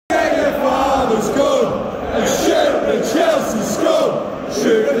and shake the Chelsea scum.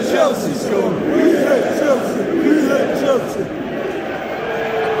 Shake the Chelsea scum. We hate Chelsea. We hate Chelsea.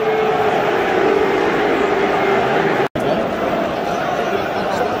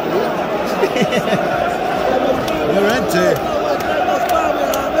 You're into it.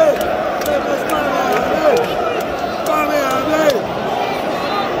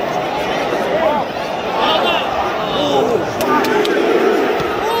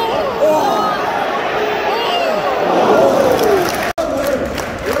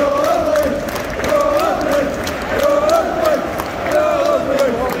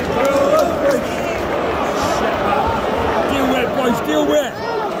 Still wet.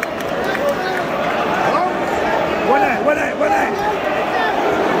 Win it.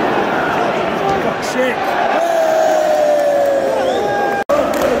 Fuck's sake.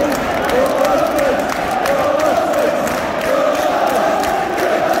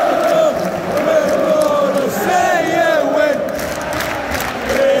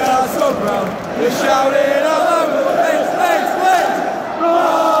 We're shouting all over the place, marching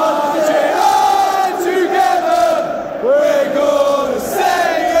on together. We're gonna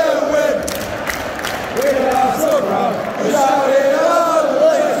sing and win. We are so proud. We're shouting all over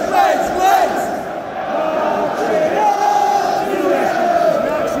the place, marching on.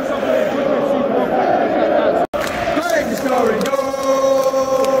 Great scoring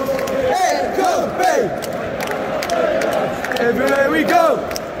goals. Hey, come, babe. Everywhere we go.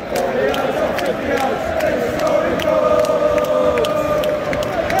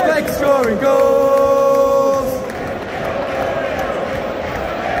 Scoring goals.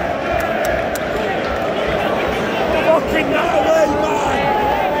 Fucking that away, man.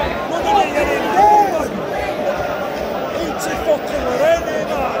 Look at it in there. It's a fucking Lorena,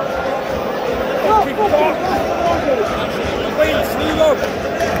 man. Fucking fuck. Leeds, leave up.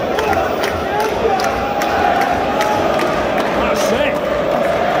 That's it.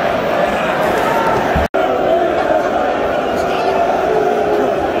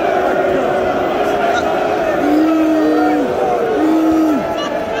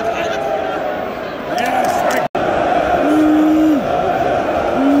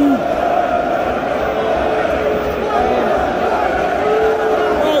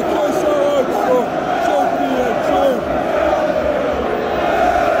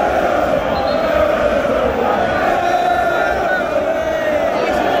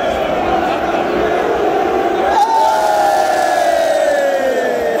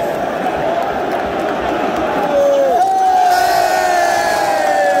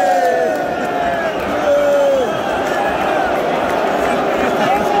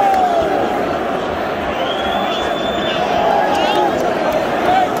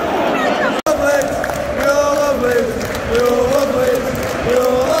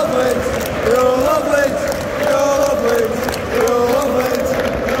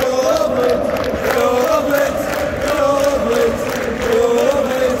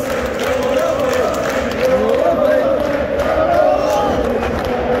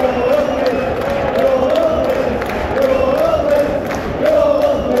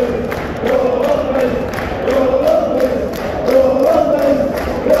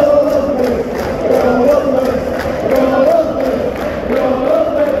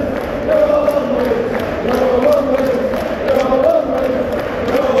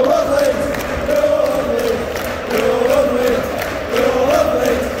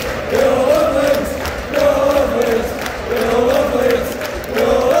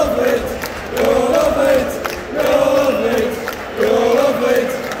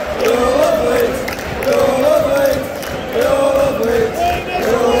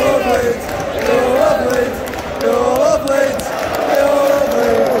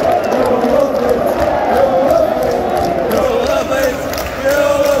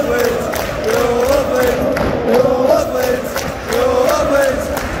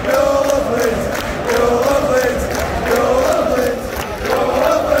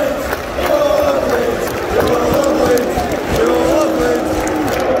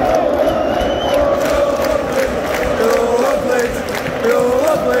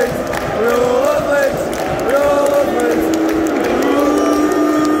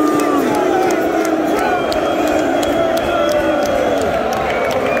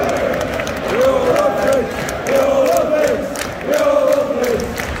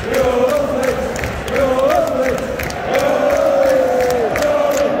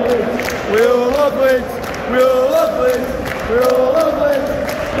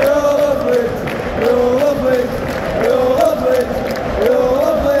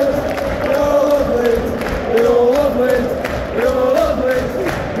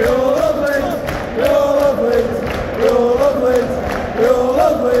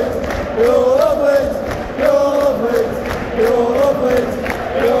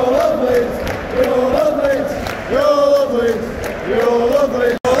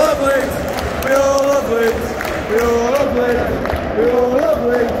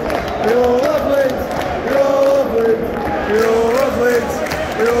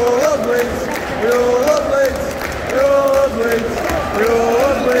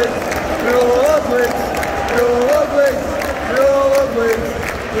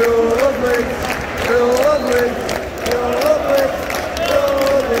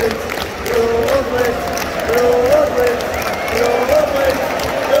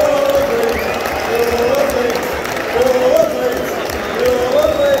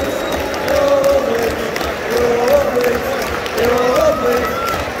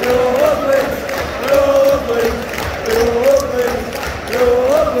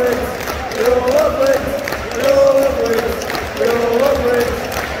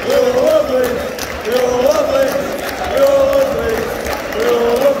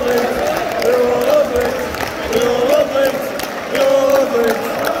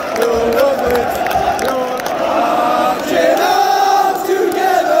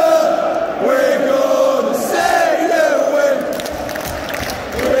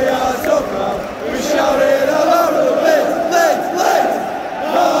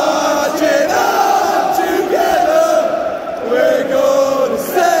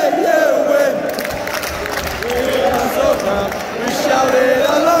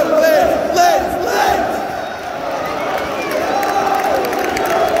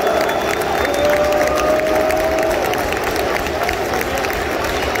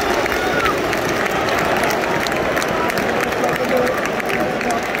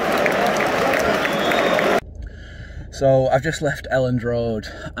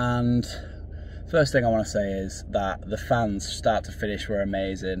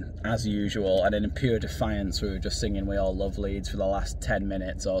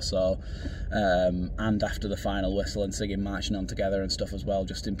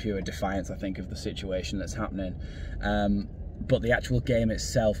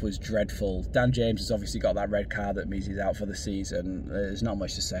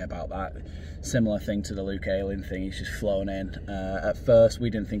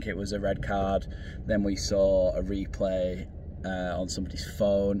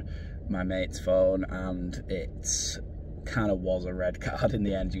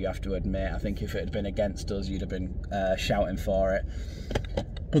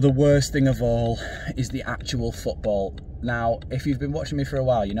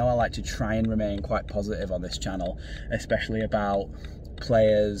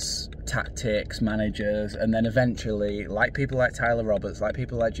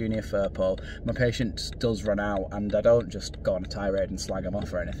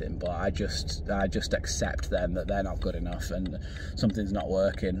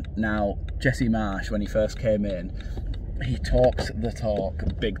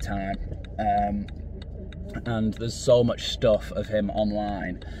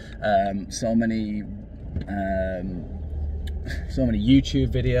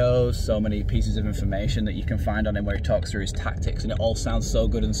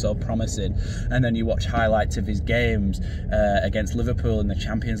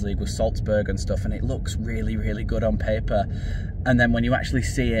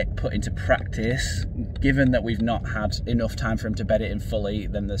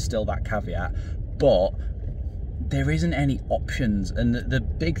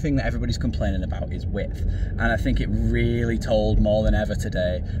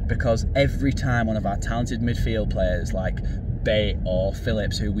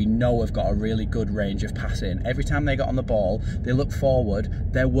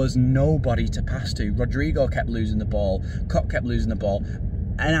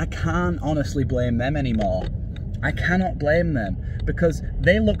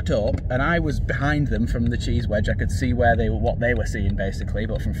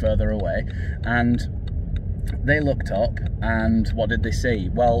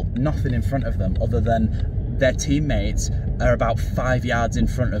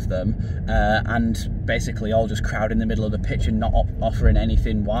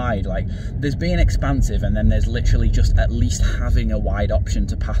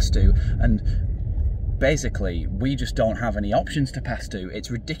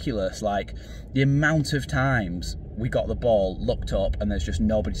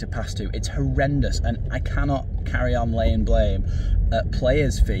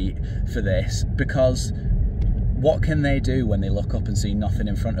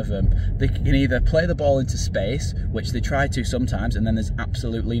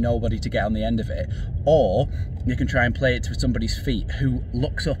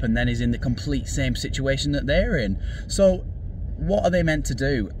 what are they meant to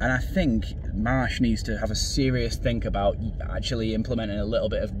do? And I think Marsh needs to have a serious think about actually implementing a little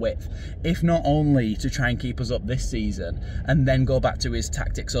bit of width, if not only to try and keep us up this season and then go back to his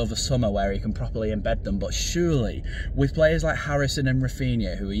tactics over summer where he can properly embed them, but surely with players like Harrison and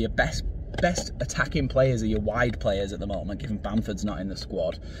Rafinha, who are your best attacking players, are your wide players at the moment, given Bamford's not in the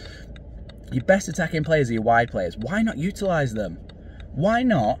squad, your best attacking players are your wide players. Why not utilise them? Why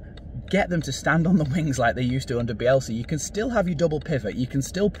not get them to stand on the wings like they used to under Bielsa? You can still have your double pivot, you can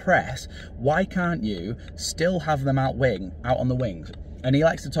still press. Why can't you still have them out on the wings? And he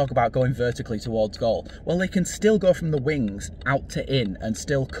likes to talk about going vertically towards goal. Well, they can still go from the wings out to in and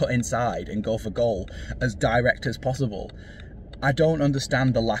still cut inside and go for goal as direct as possible. I don't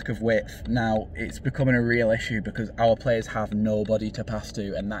understand the lack of width. Now, it's becoming a real issue because our players have nobody to pass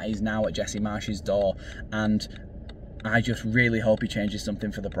to, and that is now at Jesse Marsh's door. And I just really hope he changes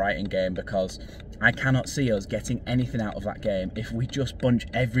something for the Brighton game, because I cannot see us getting anything out of that game if we just bunch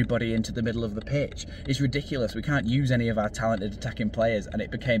everybody into the middle of the pitch. It's ridiculous. We can't use any of our talented attacking players, and it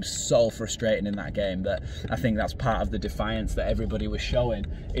became so frustrating in that game that I think that's part of the defiance that everybody was showing,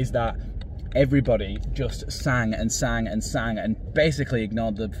 is that everybody just sang and sang and sang and basically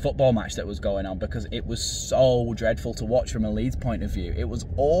ignored the football match that was going on, because it was so dreadful to watch from a Leeds point of view. It was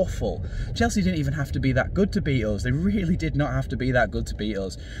awful. Chelsea didn't even have to be that good to beat us. They really did not have to be that good to beat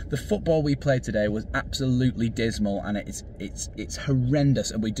us. The football we played today was absolutely dismal, and it's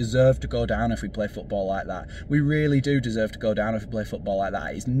horrendous, and we deserve to go down if we play football like that. We really do deserve to go down if we play football like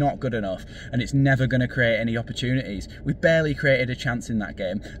that. It's not good enough, and it's never going to create any opportunities. We barely created a chance in that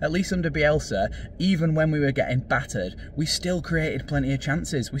game. At least under Bielsa, even when we were getting battered, we still created plenty of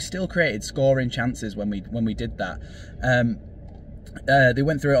chances. We still created scoring chances when we did that. They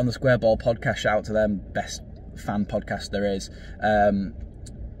went through it on the Square Ball podcast. Shout out to them, best fan podcast there is.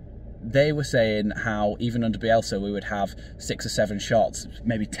 They were saying how even under Bielsa we would have 6 or 7 shots,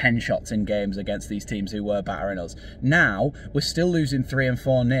 maybe 10 shots in games against these teams who were battering us. Now we're still losing 3 and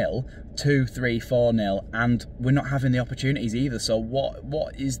 4-0, 2, 3, 4-0, and we're not having the opportunities either. So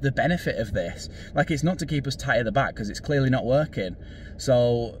what is the benefit of this? Like, it's not to keep us tight at the back, because it's clearly not working.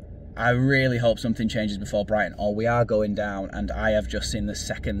 So I really hope something changes before Brighton, or we are going down. And I have just seen the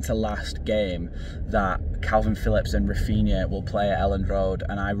second to last game that Calvin Phillips and Rafinha will play at Elland Road,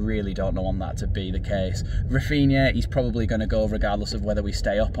 and I really don't want that to be the case. Rafinha, he's probably going to go regardless of whether we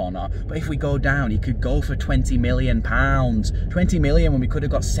stay up or not, but if we go down, he could go for £20 million. 20 million when we could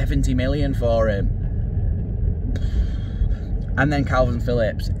have got 70 million for him. And then Calvin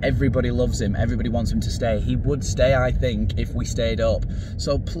Phillips, everybody loves him, everybody wants him to stay. He would stay, I think, if we stayed up.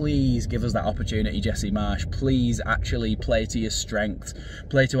 So please give us that opportunity, Jesse Marsh. Please actually play to your strengths,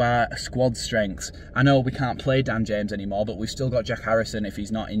 play to our squad strengths. I know we can't play Dan James anymore, but we've still got Jack Harrison if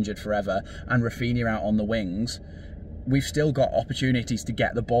he's not injured forever, and Rafinha out on the wings. We've still got opportunities to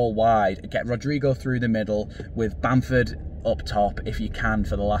get the ball wide, get Rodrigo through the middle with Bamford up top if you can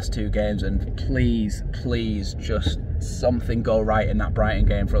for the last 2 games, and please just something go right in that Brighton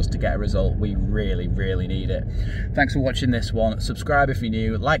game for us to get a result. We really need it. Thanks for watching this one. Subscribe if you're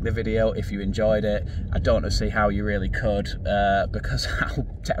new, like the video if you enjoyed it. I don't see how you really could because how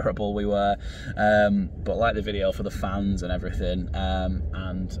terrible we were, but like the video for the fans and everything,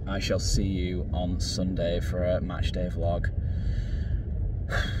 and I shall see you on Sunday for a match day vlog.